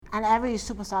And every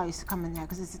superstar used to come in there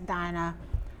because it's a diner.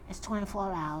 It's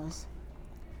 24 hours.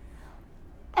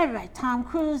 Everybody, Tom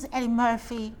Cruise, Eddie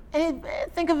Murphy.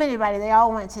 Think of anybody. They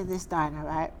all went to this diner,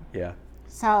 right? Yeah.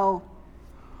 So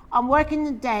I'm working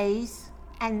the days,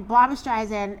 and Barbara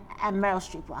Streisand and Meryl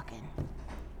Streep walk in.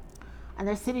 And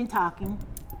they're sitting talking.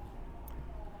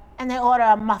 And they order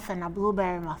a muffin, a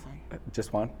blueberry muffin.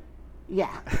 Just one?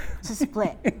 Yeah, to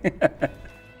split.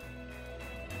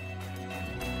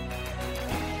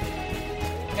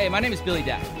 Hey, my name is Billy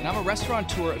Dack, and I'm a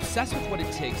restaurateur obsessed with what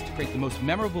it takes to create the most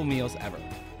memorable meals ever.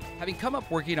 Having come up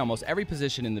working almost every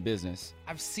position in the business,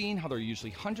 I've seen how there are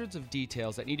usually hundreds of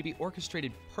details that need to be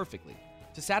orchestrated perfectly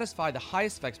to satisfy the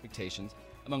highest of expectations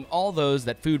among all those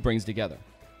that food brings together.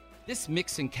 This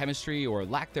mix in chemistry, or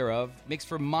lack thereof, makes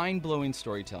for mind-blowing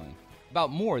storytelling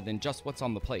about more than just what's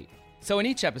on the plate. So in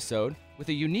each episode, with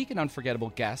a unique and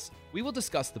unforgettable guest, we will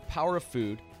discuss the power of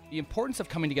food, the importance of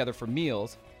coming together for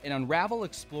meals, and unravel,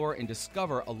 explore, and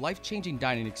discover a life-changing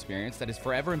dining experience that has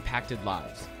forever impacted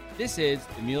lives. This is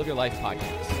the Meal of Your Life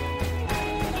podcast.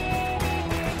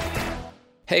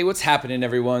 Hey, what's happening,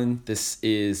 everyone? This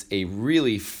is a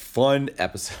really fun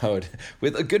episode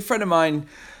with a good friend of mine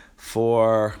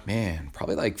for,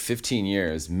 probably like 15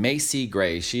 years, Macy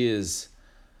Gray. She is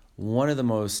one of the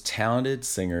most talented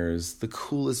singers, the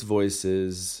coolest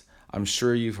voices I'm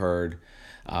sure you've heard.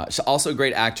 She's also a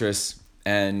great actress.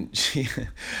 And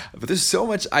but there's so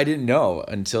much I didn't know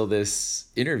until this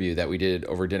interview that we did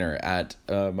over dinner at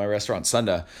my restaurant,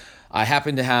 Sunda. I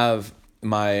happened to have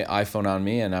my iPhone on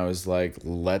me, and I was like,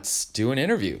 let's do an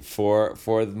interview for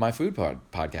my food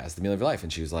podcast, The Meal of Your Life.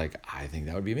 And she was like, I think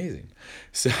that would be amazing.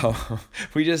 So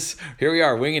here we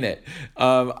are, winging it.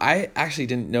 I actually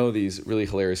didn't know these really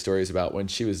hilarious stories about when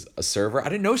she was a server. I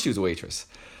didn't know she was a waitress,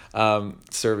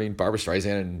 serving Barbara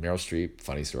Streisand and Meryl Streep.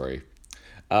 Funny story.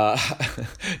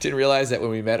 Didn't realize that when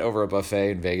we met over a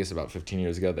buffet in Vegas about 15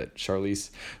 years ago that Charlize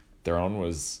Theron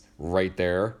was right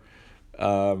there.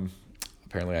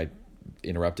 Apparently I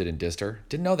interrupted and dissed her.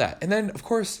 Didn't know that. And then, of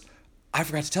course, I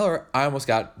forgot to tell her I almost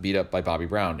got beat up by Bobby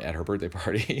Brown at her birthday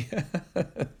party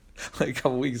like a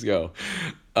couple weeks ago.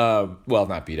 Well,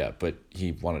 not beat up, but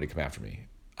he wanted to come after me.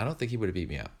 I don't think he would have beat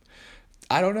me up.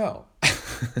 I don't know.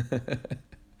 I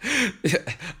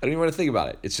don't even want to think about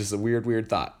it. It's just a weird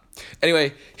thought.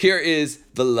 Anyway, here is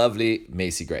the lovely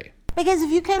Macy Gray. Because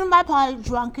if you came to my party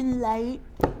drunk and late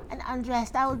and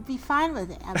undressed, I would be fine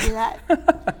with it. I'd be like,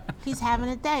 he's having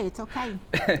a day. It's okay.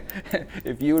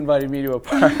 If you invited me to a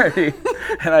party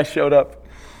and I showed up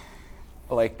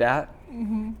like that,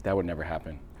 that would never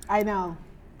happen. I know.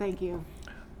 Thank you.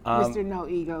 Mr. No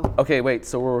Ego. Okay, wait.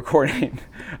 So we're recording.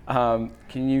 Can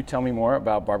you tell me more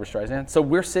about Barbara Streisand? So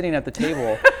we're sitting at the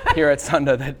table here at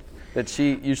Sunda that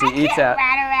she usually eats at.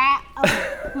 Rat her out. Oh,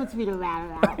 who wants me to rat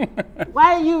her out?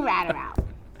 Why don't you rat her out?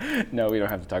 No, we don't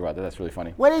have to talk about that. That's really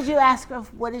funny. What did you ask her?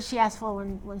 What did she ask for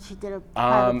when she did a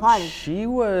private party?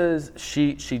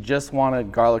 She just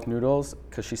wanted garlic noodles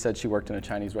because she said she worked in a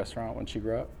Chinese restaurant when she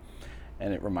grew up,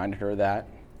 and it reminded her of that.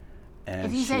 And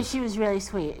if you say she was really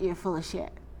sweet, you're full of shit.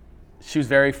 She was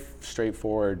very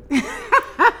straightforward,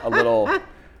 a little,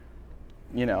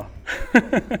 No,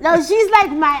 she's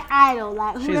like my idol.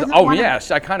 Like she's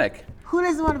iconic. Who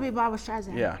doesn't want to be Barbara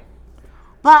Streisand? Yeah.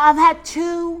 But I've had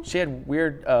two. She had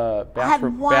weird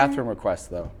bathroom requests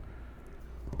though.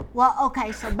 Well,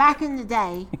 okay, so back in the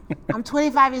day, I'm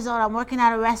 25 years old. I'm working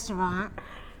at a restaurant,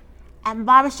 and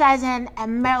Barbara Streisand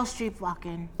and Meryl Streep walk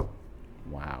in.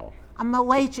 Wow. I'm a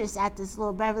waitress at this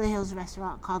little Beverly Hills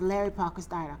restaurant called Larry Parker's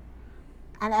Diner.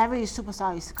 And every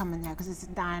superstar used to come in there because it's a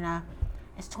diner.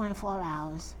 It's 24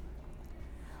 hours.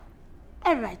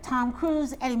 Everybody, Tom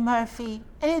Cruise, Eddie Murphy.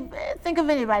 Think of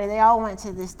anybody. They all went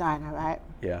to this diner, right?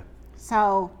 Yeah.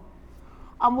 So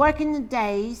I'm working the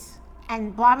days,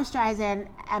 and Barbara Streisand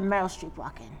and Meryl Streep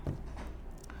walk in.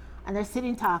 And they're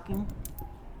sitting talking.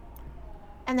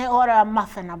 And they order a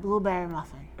muffin, a blueberry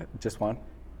muffin. Just one?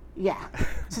 Yeah,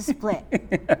 to split.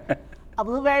 A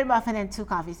blueberry muffin and 2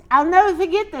 coffees. I'll never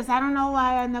forget this. I don't know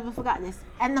why I never forgot this.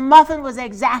 And the muffin was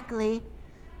exactly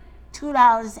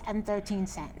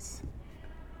 $2.13.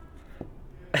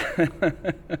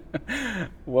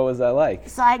 What was that like?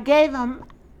 So I gave them,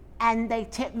 and they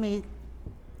tipped me.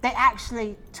 They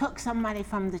actually took some money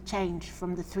from the change,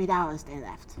 from the $3 they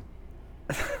left.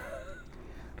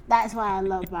 That's why I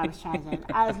love Barbara Streisand.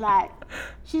 I was like,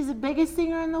 she's the biggest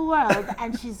singer in the world,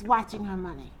 and she's watching her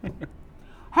money.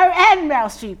 Her and Meryl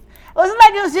Streep. It wasn't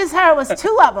like it was just her, it was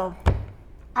 2 of them.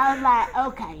 I was like,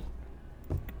 okay,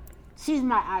 she's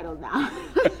my idol now.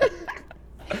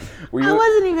 I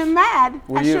wasn't even mad.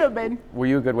 I should have been. Were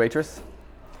you a good waitress?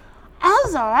 I'll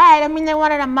was all right. I mean, they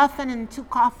wanted a muffin and 2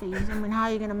 coffees. I mean, how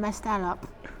are you going to mess that up?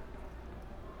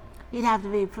 You'd have to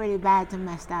be pretty bad to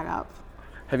mess that up.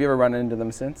 Have you ever run into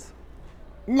them since?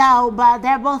 No, but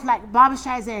they're both like, Barbara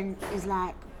Streisand is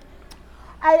like,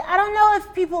 I don't know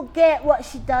if people get what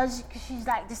she does, because she's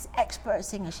like this expert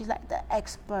singer. She's like the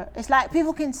expert. It's like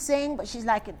people can sing, but she's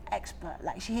like an expert.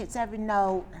 Like she hits every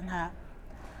note, and her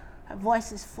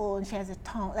voice is full, and she has a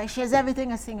tone. Like she has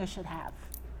everything a singer should have.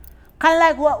 Kind of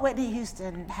like what Whitney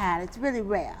Houston had. It's really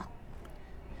rare.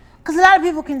 Because a lot of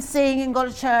people can sing and go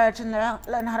to church and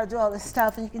learn how to do all this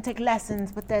stuff, and you can take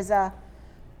lessons, but there's a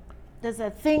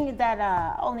thing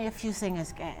that only a few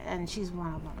singers get, and she's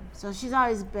one of them. So she's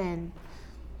always been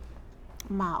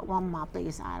one of my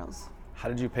biggest idols. How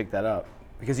did you pick that up?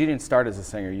 Because you didn't start as a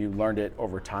singer, you learned it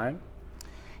over time?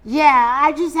 Yeah,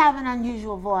 I just have an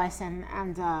unusual voice, and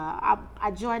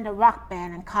I joined a rock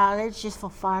band in college just for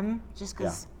fun, just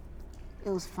because it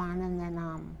was fun, and then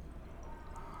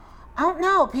I don't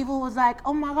know, people was like,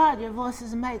 oh my God, your voice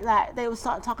is amazing. Like they would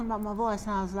start talking about my voice,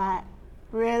 and I was like,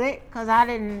 really? Because I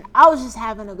was just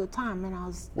having a good time, and I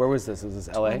was. Where was this? Was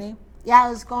this LA? 20. Yeah, I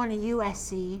was going to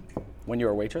USC. When you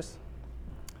were a waitress?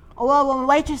 Oh, well, when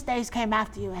waitress days came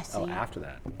after USC. Oh, after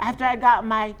that. After I got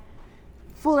my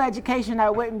full education, I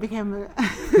went and became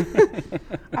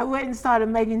I went and started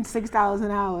making $6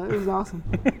 an hour. It was awesome.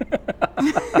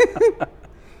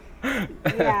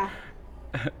 Yeah.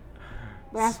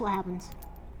 But that's what happens.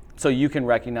 So you can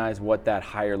recognize what that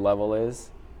higher level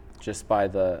is just by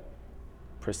the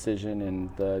precision and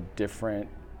the different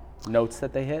notes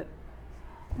that they hit?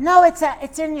 No, it's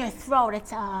in your throat.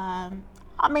 It's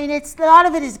I mean, it's a lot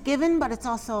of it is given, but it's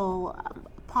also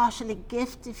partially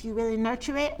gift. If you really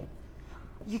nurture it,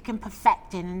 you can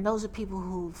perfect it, and those are people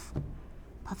who've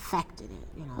perfected it.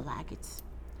 You know, like it's,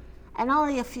 and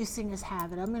only a few singers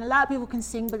have it. I mean, a lot of people can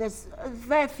sing, but there's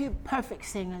very few perfect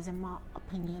singers, in my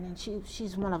opinion, and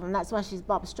she's one of them. That's why she's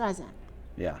Barbara Streisand.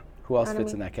 Yeah. Who else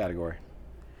fits in that category?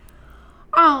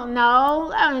 I don't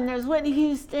know. I mean, there's Whitney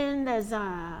Houston. There's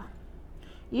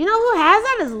you know who has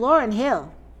that is Lauryn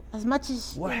Hill. As much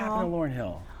as what happened to Lauryn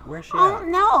Hill? Where's she I at? don't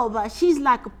know, but she's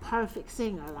like a perfect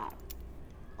singer, like,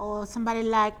 or somebody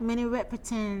like Minnie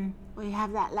Riperton, where you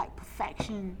have that like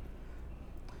perfection,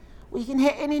 where you can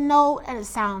hit any note and it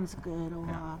sounds good,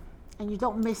 or and you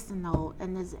don't miss the note,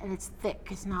 and it's thick.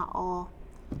 It's not all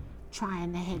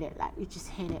trying to hit it, like you just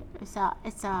hit it. It's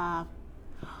a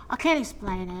I can't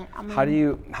explain it. I mean,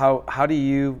 how do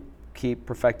you keep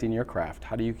perfecting your craft?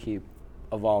 How do you keep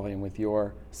evolving with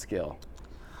your skill?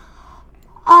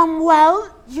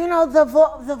 Well, you know, the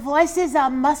voice is a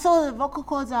muscle, the vocal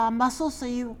cords are a muscle, so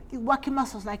you work your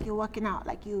muscles like you're working out,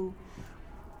 like you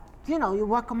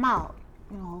work them out,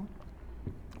 you know.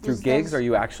 Through gigs, or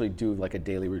you actually do like a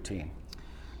daily routine?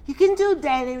 You can do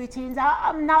daily routines.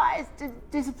 I'm not as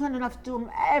disciplined enough to do them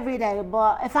every day,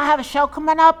 but if I have a show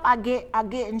coming up, I get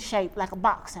in shape like a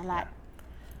boxer, like,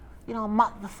 you know, a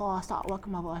month before I start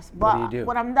working my voice. But what do you do?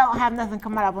 When I don't have nothing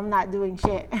coming up, I'm not doing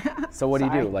shit. So what do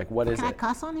you do? Like, what is it? Can I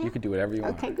cuss on here? You can do whatever you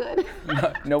want. Okay, good.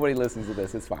 No, nobody listens to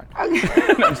this. It's fine.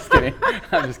 Okay. No, I'm just kidding.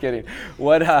 I'm just kidding.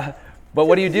 What? But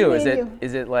what do you do?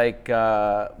 Is it like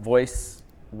voice?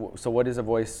 So what is a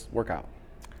voice workout?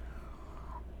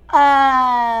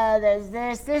 There's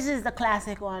this. This is the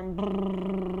classic one.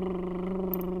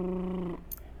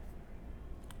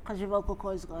 Because your vocal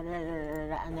cords go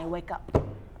and they wake up.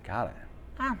 Got it.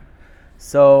 Ah.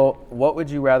 So what would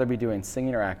you rather be doing,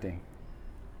 singing or acting?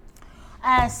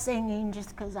 Singing,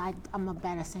 just because I'm a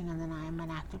better singer than I am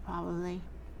an actor, probably.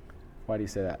 Why do you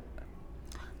say that?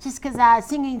 Just because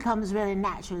singing comes really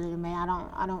naturally to me. I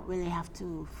don't really have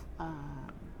to.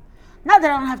 Not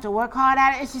that I don't have to work hard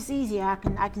at it. It's just easier.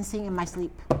 I can sing in my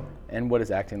sleep. And what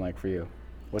is acting like for you?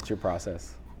 What's your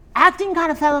process? Acting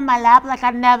kind of fell in my lap. Like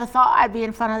I never thought I'd be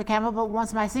in front of the camera, but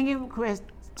once my singing career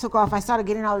took off, I started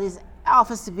getting all these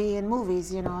offers to be in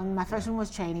movies. You know, and my first one was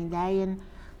Training Day, and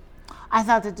I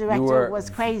thought the director was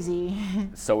crazy.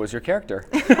 So was your character.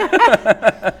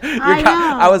 I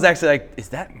know. I was actually like, is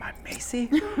that my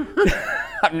Macy?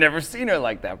 I've never seen her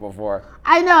like that before.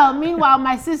 I know. Meanwhile,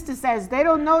 my sister says, they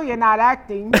don't know you're not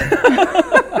acting.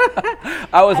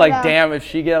 I was like, damn, if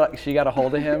she got a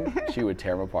hold of him, she would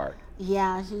tear him apart.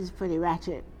 Yeah, she's pretty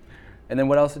ratchet. And then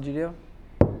what else did you do?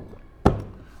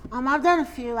 I've done a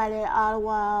few. I did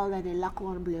Ottawa, I did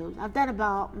Lackawanna Blues. I've done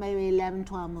about maybe 11,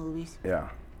 12 movies. Yeah.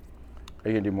 Are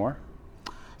you gonna do more?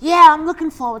 Yeah, I'm looking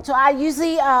forward to it. I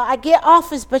usually, I get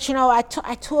offers, but you know, I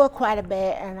tour quite a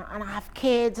bit, and I have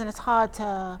kids, and it's hard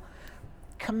to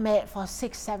commit for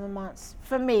 6-7 months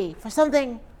for me, for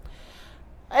something.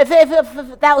 If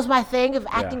that was my thing, if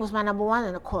acting was my number one,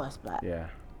 then of course, but. Yeah.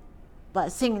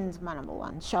 But singing's my number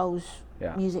one. Shows,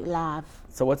 music live.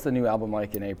 So what's the new album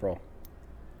like in April?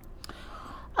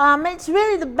 It's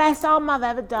really the best album I've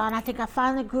ever done. I think I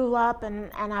finally grew up and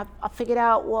I figured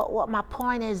out what my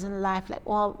point is in life, like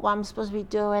what I'm supposed to be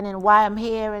doing and why I'm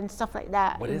here and stuff like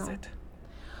that. What is it?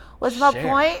 What's my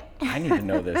point? I need to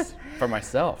know this for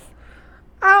myself.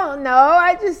 I don't know.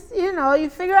 I just, you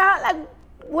figure out like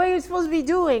what you're supposed to be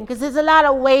doing, because there's a lot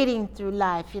of waiting through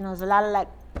life. There's a lot of like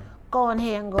going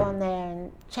here and going there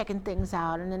and checking things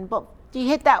out, and then but you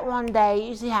hit that one day. It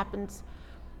usually happens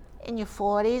in your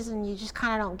 40s, and you just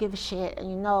kind of don't give a shit,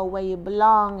 and you know where you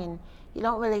belong, and you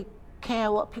don't really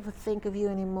care what people think of you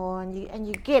anymore, and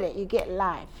you get it. You get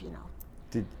life,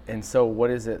 And so,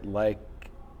 what is it like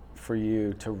for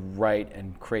you to write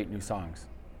and create new songs?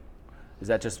 Is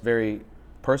that just very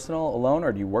personal, alone,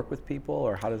 or do you work with people,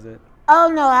 or how does it?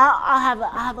 Oh no, I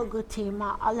have a good team.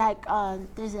 I like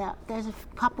there's a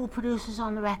couple producers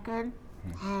on the record,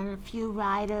 and a few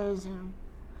writers, and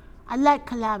I like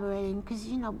collaborating because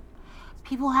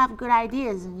people have good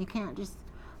ideas, and you can't just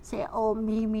say, oh,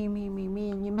 me,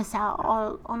 and you miss out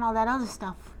on all that other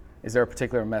stuff. Is there a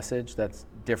particular message that's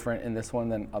different in this one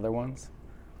than other ones?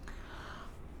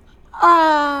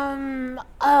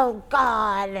 Oh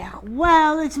God.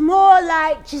 Well, it's more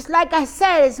like, just like I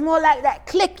said, it's more like that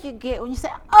click you get when you say,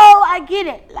 oh, I get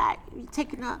it. Like you're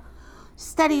taking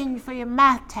studying for your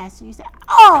math test, and you say,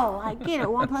 oh, I get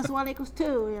it. 1 + 1 =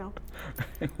 2,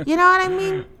 You know what I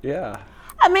mean? Yeah.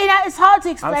 I mean, it's hard to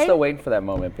explain. I'm still waiting for that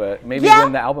moment, but maybe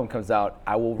when the album comes out,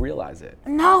 I will realize it.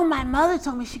 No, my mother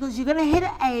told me, she goes, you're going to hit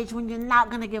an age when you're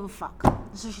not going to give a fuck.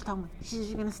 That's what she told me. She says,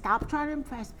 you're going to stop trying to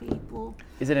impress people.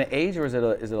 Is it an age or is it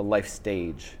a life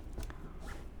stage?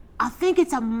 I think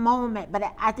it's a moment, but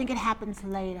I think it happens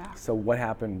later. So what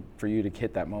happened for you to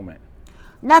hit that moment?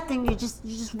 Nothing. You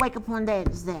just wake up one day and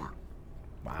it's there.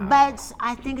 Wow. But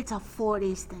I think it's a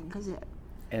 40s thing, because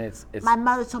it's my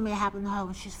mother told me it happened to her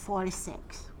when she's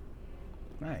 46.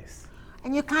 Nice.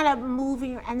 And you're kind of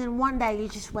moving, and then one day you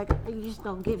just wake up and you just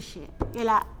don't give a shit. You're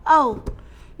like, oh,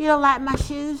 you don't like my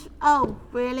shoes? Oh,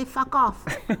 really? Fuck off.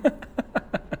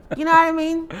 You know what I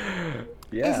mean?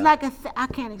 Yeah. It's like I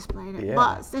can't explain it,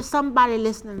 but there's somebody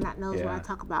listening that knows what I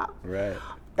talk about. Right.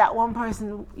 That one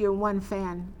person, your one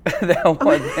fan. That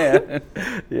one fan.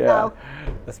 Yeah. No.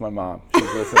 That's my mom.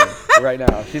 She's listening right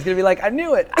now. She's going to be like, I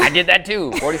knew it. I did that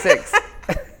too. 46.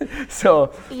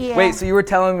 So, wait, so you were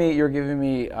telling me, you were giving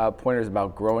me pointers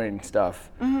about growing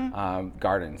stuff,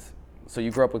 gardens. So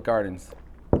you grew up with gardens.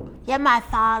 Yeah, my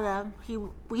father,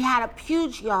 we had a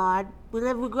huge yard.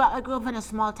 I grew up in a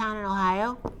small town in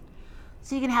Ohio.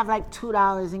 So you can have like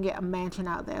 $2 and get a mansion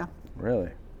out there.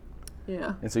 Really?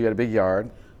 Yeah. And so you had a big yard.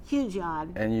 Huge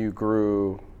yard. And you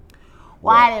grew.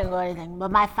 Well, I didn't grow anything,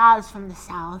 but my father's from the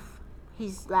South.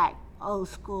 He's like old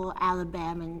school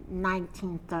Alabama,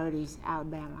 1930s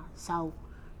Alabama. So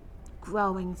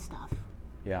growing stuff.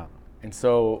 Yeah. And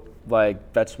so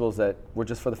like vegetables that were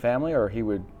just for the family, or he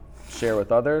would share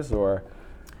with others, or?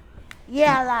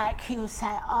 Yeah, like he would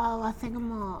say, oh, I think I'm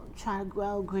going to try to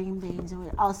grow green beans.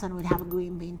 And all of a sudden we'd have a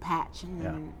green bean patch. And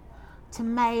then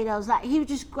tomatoes. Like he would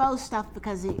just grow stuff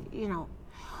because,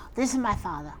 this is my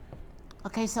father.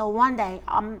 Okay, so one day,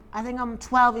 I think I'm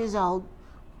 12 years old,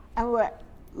 and we're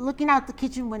looking out the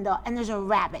kitchen window, and there's a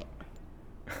rabbit.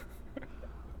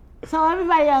 So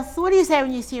everybody else, what do you say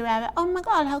when you see a rabbit? Oh my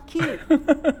God, how cute.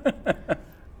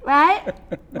 Right?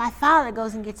 My father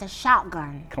goes and gets a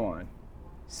shotgun. Come on.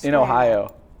 In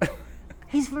Ohio.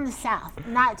 He's from the South.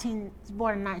 He's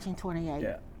born in 1928.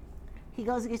 Yeah. He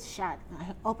goes and gets a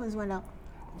shotgun, opens the window,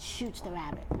 and shoots the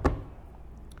rabbit.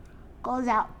 Goes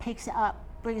out, picks it up,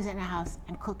 brings it in the house,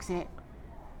 and cooks it.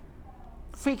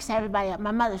 Freaks everybody out. My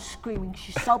mother's screaming.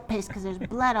 She's so pissed because there's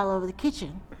blood all over the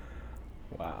kitchen.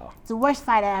 Wow. It's the worst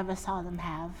fight I ever saw them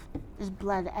have. There's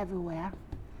blood everywhere.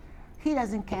 He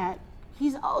doesn't care.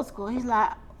 He's old school. He's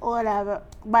like, whatever.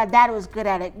 My dad was good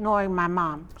at ignoring my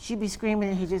mom. She'd be screaming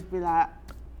and he'd just be like,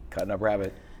 cutting up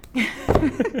rabbit.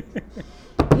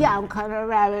 Yeah, I'm cutting a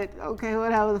rabbit. Okay,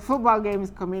 whatever. The football game is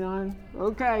coming on.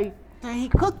 Okay. So he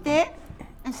cooked it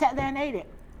and sat there and ate it.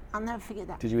 I'll never forget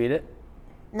that. Did you eat it?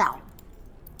 No.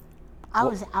 I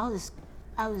was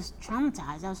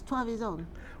traumatized. I was 12 years old.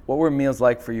 What were meals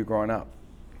like for you growing up?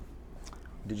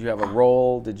 Did you have a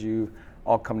role? Did you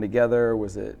all come together?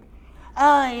 Was it?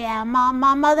 Oh yeah,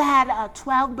 my mother had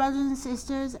 12 brothers and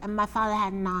sisters, and my father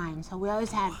had 9. So we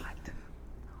always had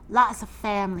lots of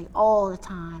family all the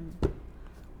time.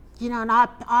 And our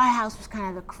house was kind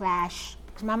of a crash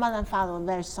because my mother and father were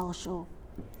very social.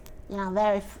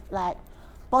 Very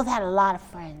both had a lot of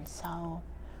friends. So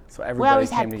everybody came together. We always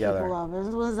had people over.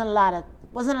 There was a lot of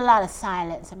wasn't a lot of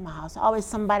silence in my house. Always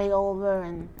somebody over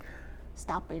and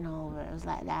stopping over. It was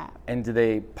like that. And did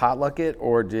they potluck it,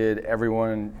 or did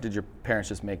your parents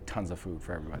just make tons of food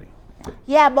for everybody?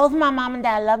 Yeah, both my mom and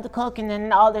dad love to cook, and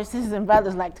then all their sisters and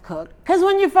brothers like to cook. Because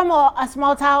when you're from a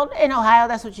small town in Ohio,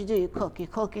 that's what you do. You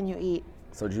cook and you eat.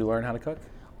 So did you learn how to cook?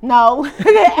 No,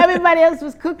 everybody else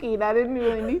was cooking. I didn't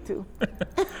really need to.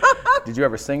 Did you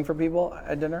ever sing for people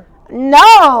at dinner?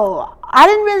 No, I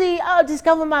didn't really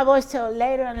discover my voice till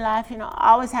later in life.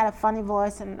 I always had a funny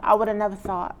voice, and I would have never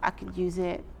thought I could use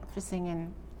it for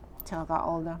singing until I got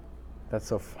older. That's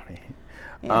so funny.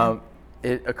 Yeah.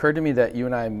 It occurred to me that you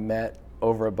and I met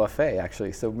over a buffet,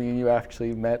 actually. So me and you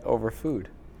actually met over food.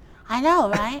 I know,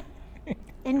 right?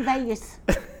 In Vegas.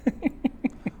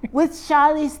 With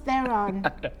Charlize Theron.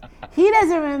 He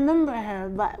doesn't remember her,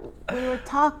 but we were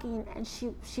talking, and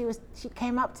she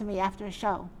came up to me after a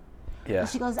show. Yeah. And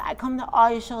she goes, I come to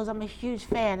all your shows. I'm a huge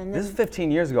fan. And This is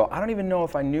 15 years ago. I don't even know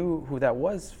if I knew who that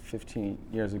was 15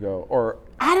 years ago. Or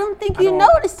I don't think you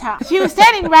noticed her. She was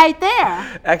standing right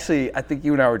there. Actually, I think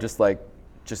you and I were just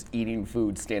eating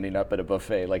food, standing up at a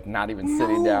buffet, like not even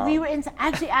sitting down. We were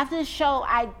actually after the show,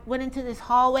 I went into this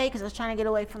hallway because I was trying to get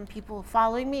away from people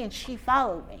following me, and she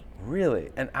followed me. Really?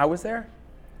 And I was there?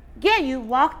 Yeah, you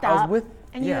walked up. I was with,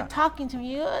 and you were talking to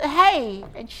me. Hey,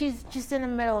 and she's just in the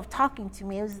middle of talking to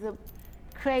me. It was the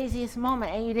craziest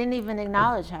moment, and you didn't even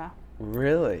acknowledge her.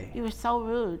 Really? You were so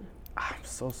rude. I'm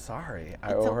so sorry.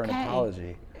 I owe her an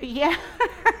apology. Yeah.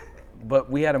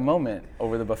 But we had a moment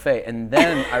over the buffet, and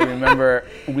then I remember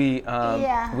we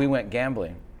went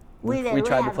gambling. We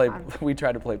tried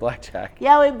to play blackjack.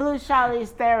 Yeah, we blew Charlize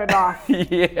Theron off.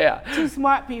 Yeah. Two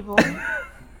smart people.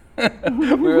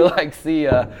 We were like, see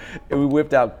ya. And we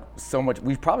whipped out so much.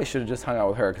 We probably should have just hung out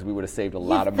with her because we would have saved a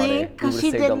lot of money. Because she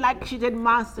did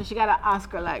Monster. She got an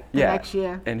Oscar the next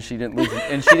year. And she didn't lose.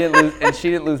 And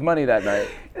she didn't lose money that night.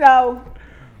 No.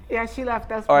 Yeah, she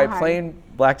left us behind. All right, playing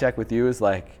blackjack with you is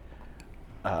like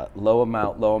low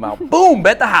amount, boom,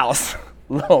 bet the house.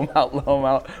 Low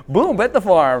amount, boom, bet the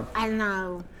farm. I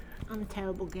know. I'm a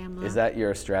terrible gambler. Is that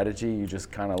your strategy? You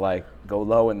just kind of like go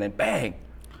low and then bang,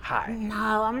 high.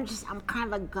 No, I'm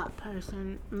kind of a gut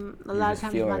person. A lot of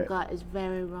times my gut is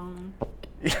very wrong.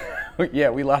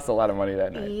 Yeah, we lost a lot of money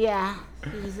that night. Yeah.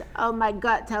 My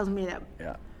gut tells me to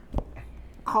Yeah.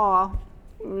 call.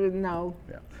 No.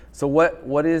 Yeah. So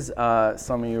what is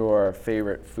some of your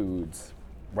favorite foods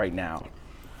right now?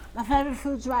 My favorite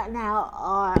foods right now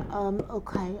are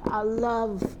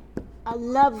I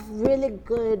love really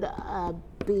good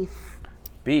beef.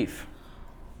 Beef.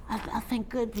 I think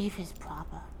good beef is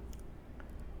proper.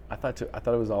 I thought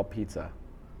it was all pizza.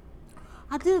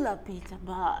 I do love pizza,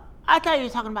 but I thought you were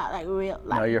talking about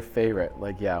No, your favorite,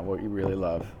 what you really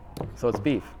love. So it's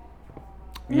beef.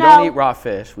 You No. don't eat raw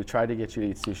fish. We tried to get you to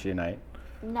eat sushi tonight.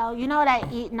 No, you know what I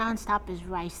eat nonstop is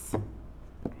rice.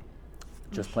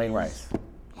 Just plain rice.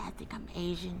 Yeah, I think I'm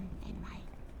Asian in my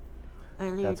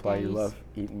earlier days. That's why you love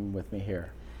eating with me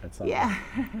here at Songwriter. Yeah.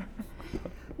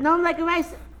 No, I'm like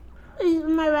rice.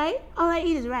 Am I right? All I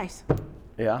eat is rice.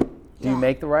 Yeah? Do you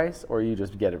make the rice, or you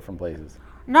just get it from places?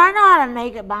 No, I know how to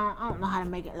make it, but I don't know how to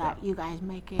make it like you guys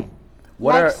make it.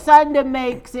 Sunday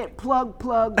makes it, plug.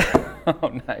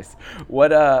 Oh, nice.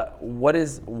 What are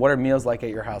meals like at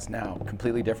your house now?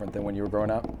 Completely different than when you were growing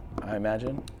up, I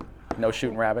imagine? No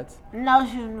shooting rabbits? No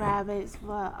shooting rabbits,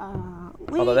 but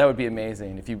although that would be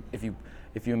amazing if you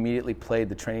immediately played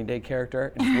the Training Day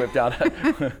character and whipped out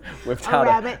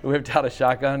a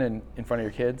shotgun in front of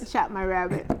your kids. Shot my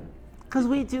rabbit. Because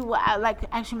we do,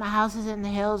 actually my house is in the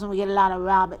hills and we get a lot of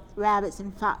rabbits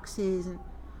and foxes. And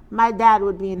my dad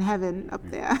would be in heaven up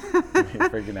there. You're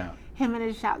freaking out. Him and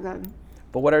his shotgun.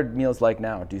 But what are meals like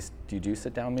now? Do you do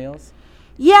sit-down meals?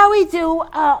 Yeah, we do.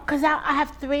 Because I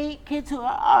have 3 kids who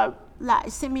are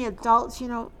like semi-adults,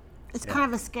 It's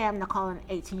kind of a scam to call an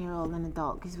 18-year-old an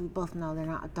adult because we both know they're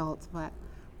not adults, but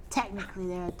technically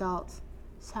they're adults.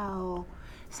 So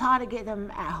it's hard to get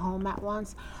them at home at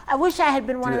once. I wish I had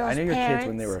been one of those parents. I knew your kids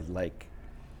when they were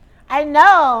I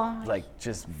know.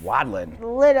 Just waddling.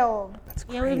 Little. That's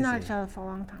crazy. Yeah, we've known each other for a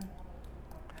long time.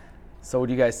 So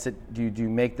do you guys do you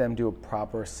make them do a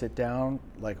proper sit down,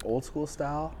 like old school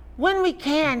style? When we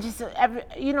can, just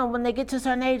when they get to a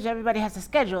certain age, everybody has a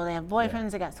schedule. They have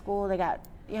boyfriends, they got school, they got,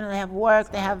 they have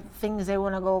work, they have things they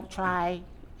want to go try.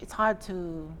 It's hard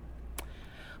to,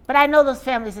 but I know those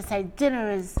families that say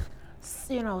dinner is,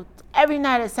 every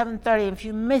night at 7:30. If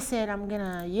you miss it, I'm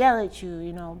gonna yell at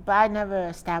you, But I never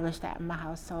established that in my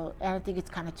house, so I think it's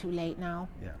kind of too late now.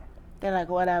 Yeah. They're like,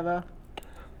 whatever.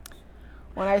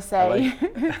 When I say.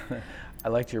 I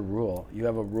liked your rule. You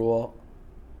have a rule.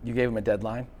 You gave them a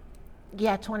deadline.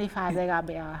 Yeah, 25, they gotta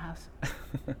be out of the house.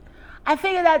 I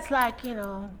figure that's like,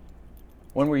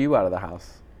 When were you out of the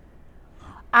house?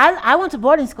 I went to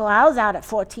boarding school. I was out at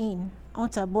 14. I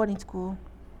went to a boarding school.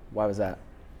 Why was that?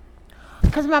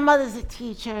 Because my mother's a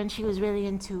teacher, and she was really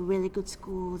into really good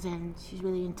schools, and she's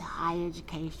really into higher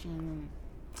education.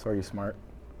 So are you smart?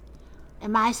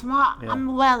 Am I smart? Yeah.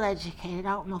 I'm well educated.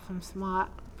 I don't know if I'm smart,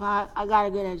 but I got a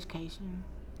good education.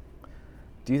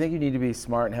 Do you think you need to be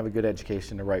smart and have a good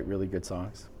education to write really good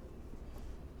songs?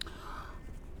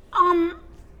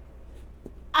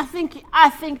 I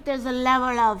think there's a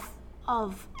level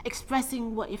of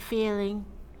expressing what you're feeling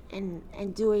and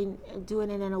doing it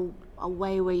in a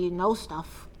way where you know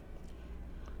stuff.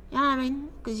 You know what I mean?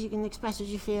 Because you can express what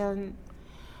you feel and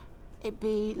it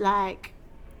be like,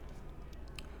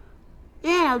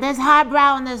 there's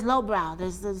highbrow and there's lowbrow.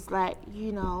 There's like,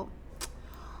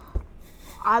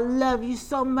 I love you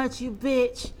so much, you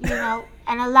bitch,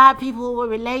 and a lot of people will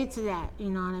relate to that, you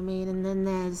know what I mean? And then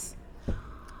there's,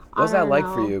 What's that like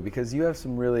for you? Because you have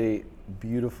some really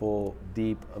beautiful,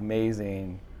 deep,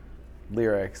 amazing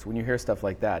lyrics. When you hear stuff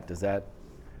like that, does that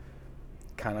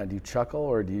kind of do you chuckle,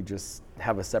 or do you just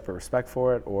have a separate respect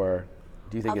for it, or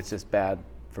do you think it's just bad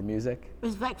for music?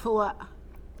 Respect for what?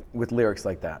 With lyrics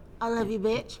like that. I love you,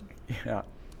 bitch. Yeah.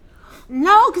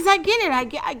 No, because I get it.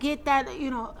 I get that.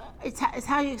 It's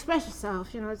how you express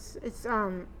yourself.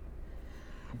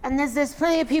 And there's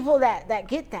plenty of people that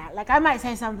get that. Like I might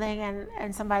say something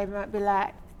and somebody might be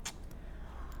like,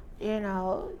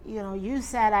 you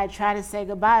said I try to say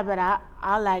goodbye, but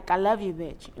I love you,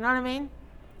 bitch. You know what I mean?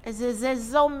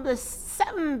 There's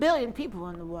 7 billion people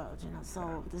in the world,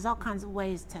 so there's all kinds of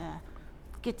ways to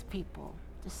get to people.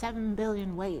 There's 7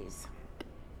 billion ways.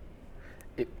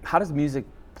 How does music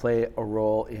play a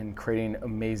role in creating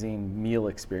amazing meal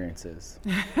experiences?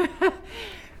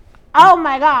 Oh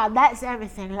my God, that's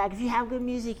everything. Like if you have good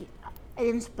music, it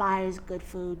inspires good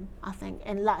food, I think,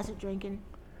 and lots of drinking.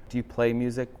 Do you play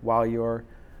music while you're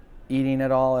eating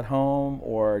it all at home,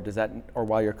 or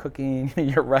while you're cooking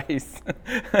your rice?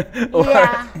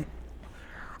 Yeah.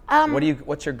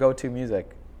 What's your go-to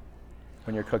music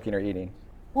when you're cooking or eating?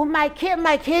 Well, my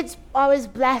kids always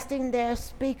blasting their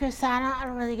speakers, so I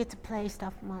don't really get to play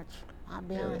stuff much. I'll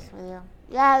be honest with you.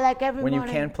 Yeah, like every When morning.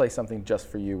 you can play something just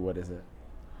for you, what is it?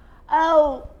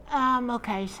 Oh,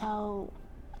 okay, so,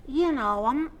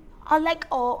 I like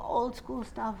old school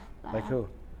stuff. Like who?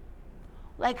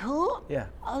 Like who? Yeah.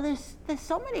 Oh, there's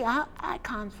so many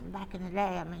icons from back in the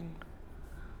day. I mean,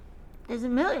 there's a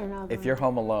million of them. If you're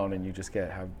home alone and you just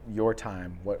have your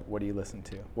time, what do you listen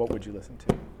to? What would you listen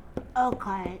to?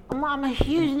 Okay, I'm a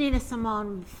huge Nina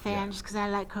Simone fan just because I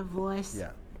like her voice.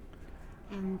 Yeah.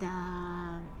 And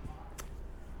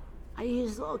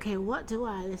what do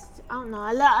I listen to? I don't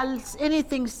know.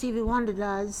 Anything Stevie Wonder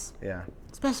does. Yeah.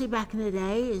 Especially back in the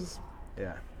day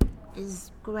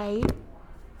is great.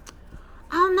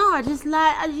 I don't know. I just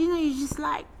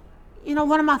like,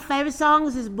 one of my favorite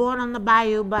songs is "Born on the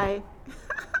Bayou" by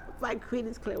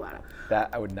Creedence Clearwater. That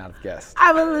I would not have guessed.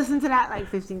 I would listen to that like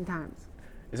 15 times.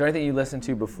 Is there anything you listen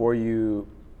to before you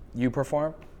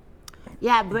perform?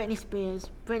 Yeah, Britney Spears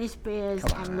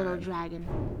and Little Dragon.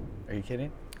 Are you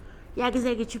kidding? Yeah, because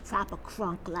they get you proper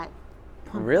crunk, like.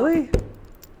 Really?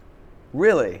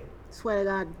 Really? Swear to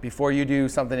God. Before you do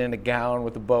something in a gown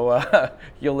with a boa,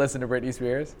 you'll listen to Britney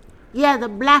Spears? Yeah, the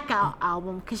Blackout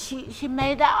album, because she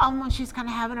made that album when she's kind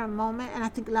of having her moment, and I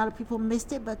think a lot of people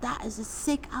missed it, but that is a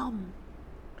sick album.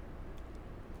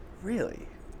 Really?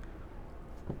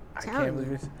 I can't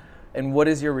believe it. And what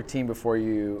is your routine before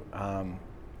you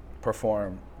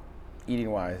perform,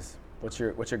 eating-wise? What's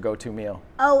your go-to meal?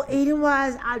 Oh,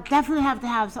 eating-wise, I definitely have to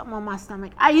have something on my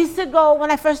stomach. I used to go,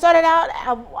 when I first started out,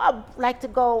 I like to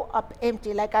go up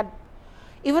empty. Like,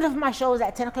 even if my show was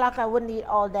at 10 o'clock, I wouldn't eat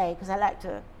all day, because I like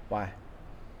to. Why?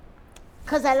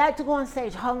 Because I like to go on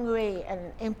stage hungry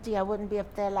and empty. I wouldn't be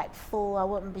up there like full. I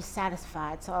wouldn't be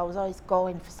satisfied. So I was always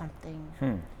going for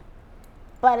something.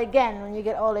 But again, when you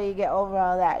get older, you get over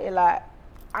all that. You're like,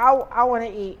 I want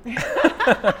to eat.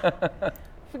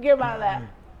 Forget about that.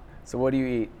 So what do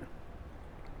you eat?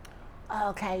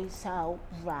 Okay, so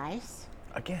rice.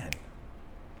 Again.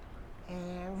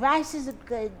 And rice is a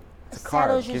good. It's a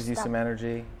carb. Gives you some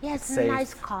energy. Yeah, it's a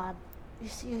nice carb.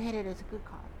 You hit it. It's a good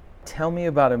carb. Tell me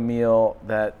about a meal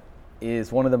that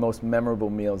is one of the most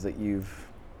memorable meals that you've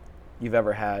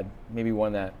ever had. Maybe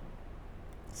one that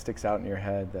sticks out in your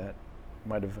head that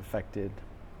might have affected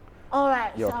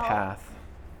your path.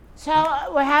 So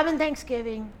we're having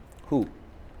Thanksgiving. Who?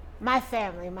 My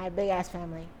family, my big ass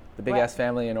family. The big ass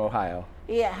family in Ohio.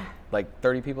 Yeah. Like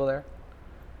 30 people there?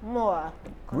 More.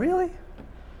 Really?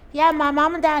 Yeah, my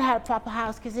mom and dad had a proper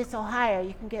house because it's Ohio.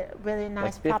 You can get really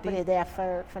nice 50? property there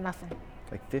for nothing.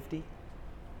 Like 50?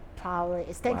 Probably.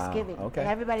 It's Thanksgiving. Wow, okay. And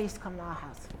everybody used to come to our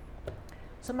house.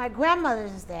 So my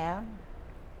grandmother's there.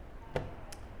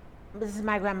 This is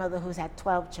my grandmother who's had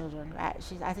 12 children, right?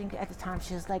 I think at the time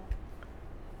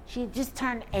she just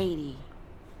turned 80.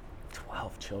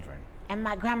 12 children. And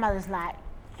my grandmother's like,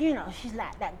 she's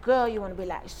like that girl you want to be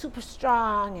like super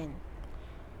strong and,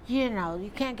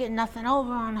 you can't get nothing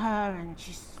over on her and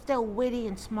she's still witty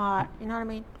and smart, you know what I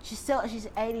mean? She's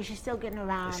 80, she's still getting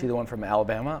around. Is she the one from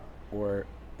Alabama or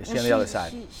is she on the other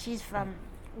side? She's from,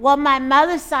 well, my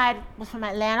mother's side was from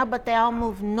Atlanta, but they all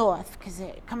moved north because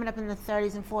coming up in the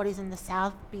 30s and 40s in the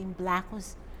South, being black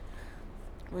was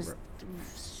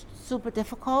super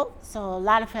difficult. So a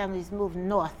lot of families moved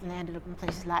north and they ended up in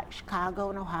places like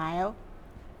Chicago and Ohio,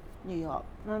 New York,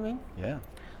 you know what I mean? Yeah.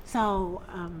 So,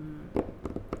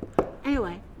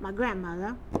 anyway, my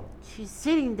grandmother, she's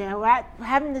sitting there, we're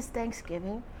having this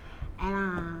Thanksgiving,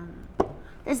 and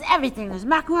there's everything. There's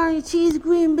macaroni, cheese,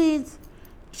 green beans,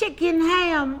 chicken,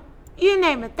 ham, you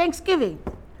name it, Thanksgiving.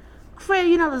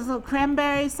 Those little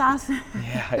cranberry sauce.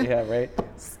 Yeah, right.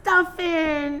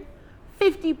 Stuffing,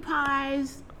 50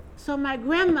 pies. So my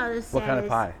grandmother says... What kind of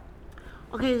pie?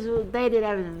 Okay, so they did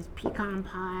everything. There's pecan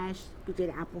pie, we did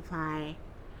apple pie,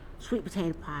 sweet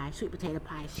potato pie. Sweet potato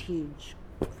pie is huge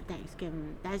for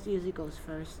Thanksgiving. That usually goes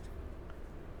first.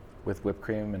 With whipped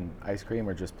cream and ice cream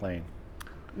or just plain?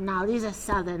 No, these are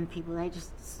Southern people. They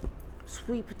just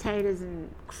sweet potatoes and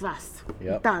crust.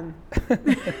 Yep. Done.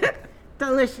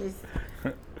 Delicious.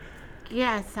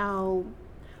 Yeah, so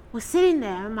we're sitting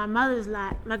there.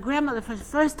 My grandmother, for the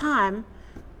first time,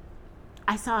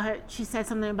 I saw her, she said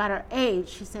something about her age.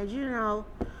 She said,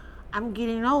 I'm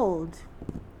getting old.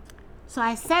 So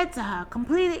I said to her,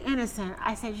 completely innocent,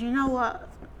 I said, you know what,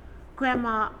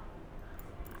 Grandma,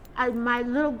 my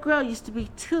little girl used to be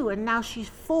 2 and now she's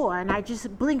 4 and I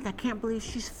just blinked. I can't believe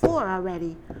she's 4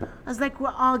 already. I was like,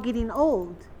 we're all getting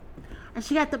old. And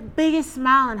she got the biggest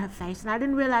smile on her face and I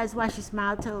didn't realize why she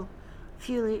smiled till a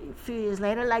few years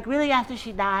later, like really after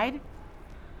she died.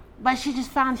 But she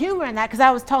just found humor in that because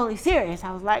I was totally serious.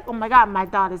 I was like, oh my God, my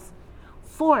daughter's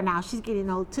 4 now. She's getting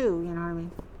old too, you know what I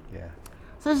mean? Yeah.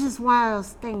 So it's just one of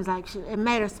those things, like it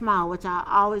made her smile, which I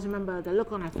always remember the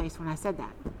look on her face when I said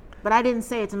that. But I didn't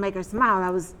say it to make her smile. I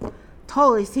was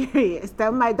totally serious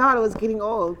that my daughter was getting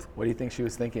old. What do you think she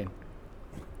was thinking?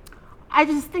 I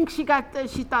just think she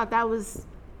thought that was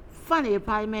funny. It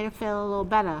probably made her feel a little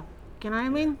better. You know what I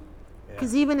mean?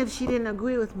 Because even if she didn't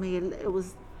agree with me, it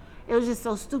was just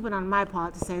so stupid on my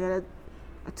part to say that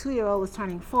a 2-year-old was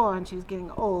turning 4 and she was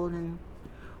getting old.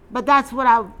 But that's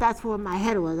where my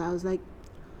head was. I was like,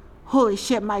 holy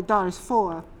shit, my daughter's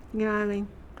 4. You know what I mean?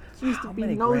 She used How to be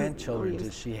many nosy. grandchildren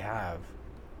did she have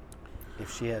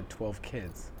if she had 12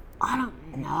 kids? I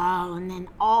don't know. And then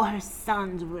all her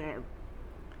sons were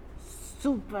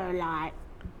super like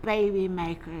baby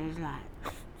makers,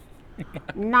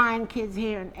 like 9 kids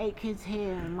here and 8 kids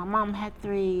here. And my mom had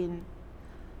 3, and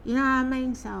you know what I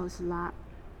mean? So it's a lot.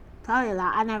 Probably a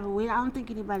lot. I don't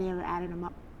think anybody ever added them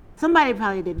up. Somebody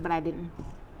probably did, but I didn't.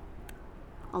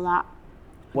 A lot.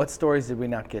 What stories did we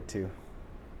not get to?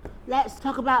 Let's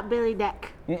talk about Billy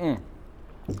Deck. Let's Why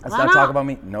not not? talk about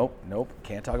me. Nope.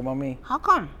 Can't talk about me. How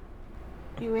come?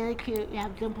 You're really cute. You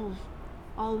have dimples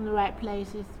all in the right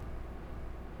places.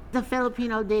 The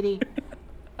Filipino Diddy.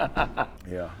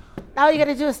 Yeah. All you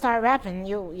gotta do is start rapping.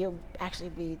 You'll actually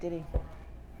be Diddy.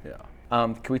 Yeah.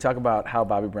 Can we talk about how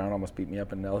Bobby Brown almost beat me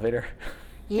up in an elevator?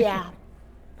 Yeah.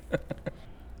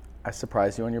 I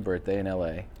surprised you on your birthday in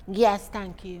LA. Yes,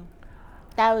 thank you.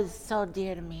 That was so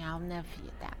dear to me. I'll never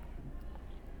forget that.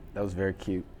 That was very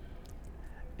cute.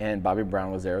 And Bobby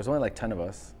Brown was there. There was only like 10 of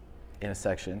us in a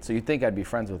section. So you'd think I'd be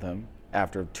friends with him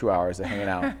after 2 hours of hanging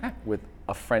out with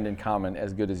a friend in common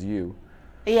as good as you.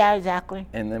 Yeah, exactly.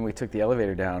 And then we took the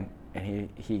elevator down, and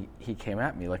he came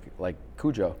at me like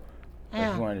Cujo. Like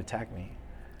Yeah. he wanted to attack me.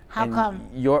 How And come?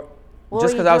 Just were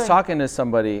because you I was doing? talking to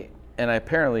somebody, and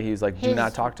apparently he was like, do His-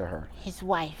 not talk to her. His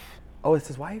wife. Oh, it's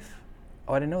his wife?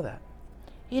 Oh, I didn't know that.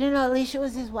 You didn't know Alicia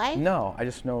was his wife? No, I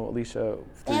just know Alicia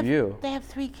through you. They have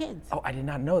 3 kids. Oh, I did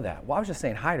not know that. Well, I was just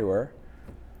saying hi to her.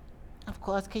 Of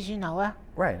course, because you know her.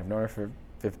 Right, I've known her for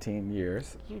 15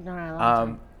 years. You've known her a long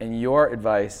time. And your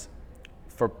advice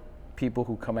for people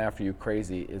who come after you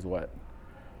crazy is what?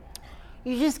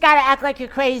 You just gotta act like you're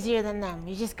crazier than them.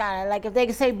 You just gotta, like, if they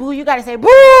can say boo, you gotta say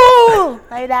boo!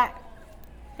 Like that.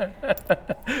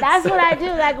 That's what I do.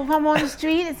 Like, if I'm on the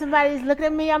street and somebody's looking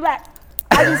at me, I'm like,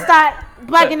 I just start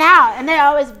bugging out, and they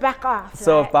always back off.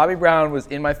 So right? if Bobby Brown was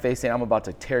in my face saying, I'm about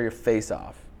to tear your face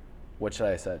off, What should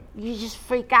I have said? You just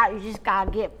freak out. You just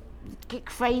gotta get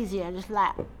crazier.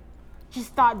 Just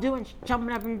start doing,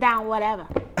 jumping up and down, whatever.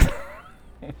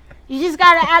 You just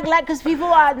gotta act like, because people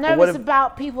are nervous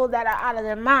about people that are out of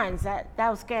their minds. That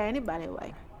will scare anybody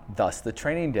away. Thus, the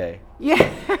Training Day Yeah.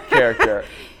 character.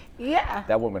 Yeah.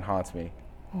 That woman haunts me.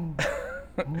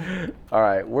 All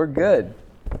right, we're good.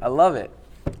 I love it.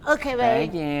 Okay,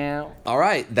 Thank baby. you. All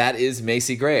right, that is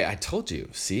Macy Gray. I told you.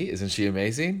 See, isn't she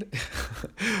amazing?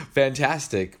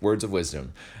 Fantastic words of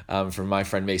wisdom from my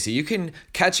friend Macy. You can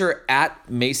catch her at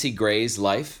Macy Gray's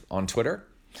Life on Twitter.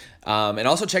 And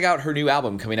also check out her new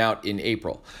album coming out in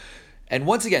April. And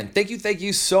once again, thank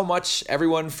you so much,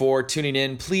 everyone, for tuning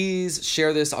in. Please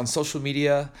share this on social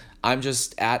media. I'm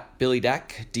just at Billy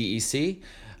Deck, D-E-C.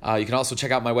 You can also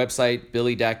check out my website,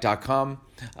 billydeck.com,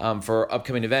 for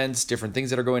upcoming events, different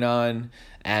things that are going on.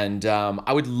 And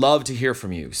I would love to hear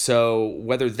from you. So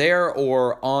whether there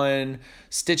or on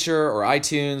Stitcher or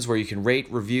iTunes, where you can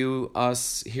rate, review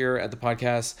us here at the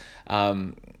podcast,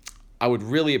 I would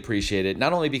really appreciate it.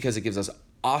 Not only because it gives us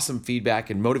awesome feedback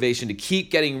and motivation to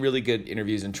keep getting really good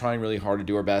interviews and trying really hard to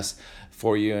do our best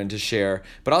for you and to share,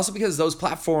 but also because those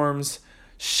platforms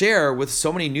share with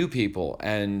so many new people,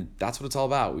 and that's what it's all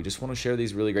about. We just want to share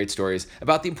these really great stories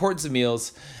about the importance of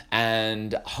meals,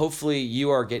 and hopefully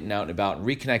you are getting out and about and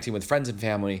reconnecting with friends and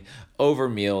family over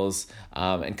meals,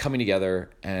 and coming together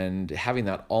and having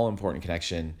that all-important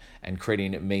connection and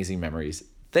creating amazing memories.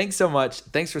 Thanks so much.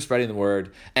 Thanks for spreading the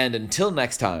word, and until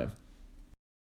next time,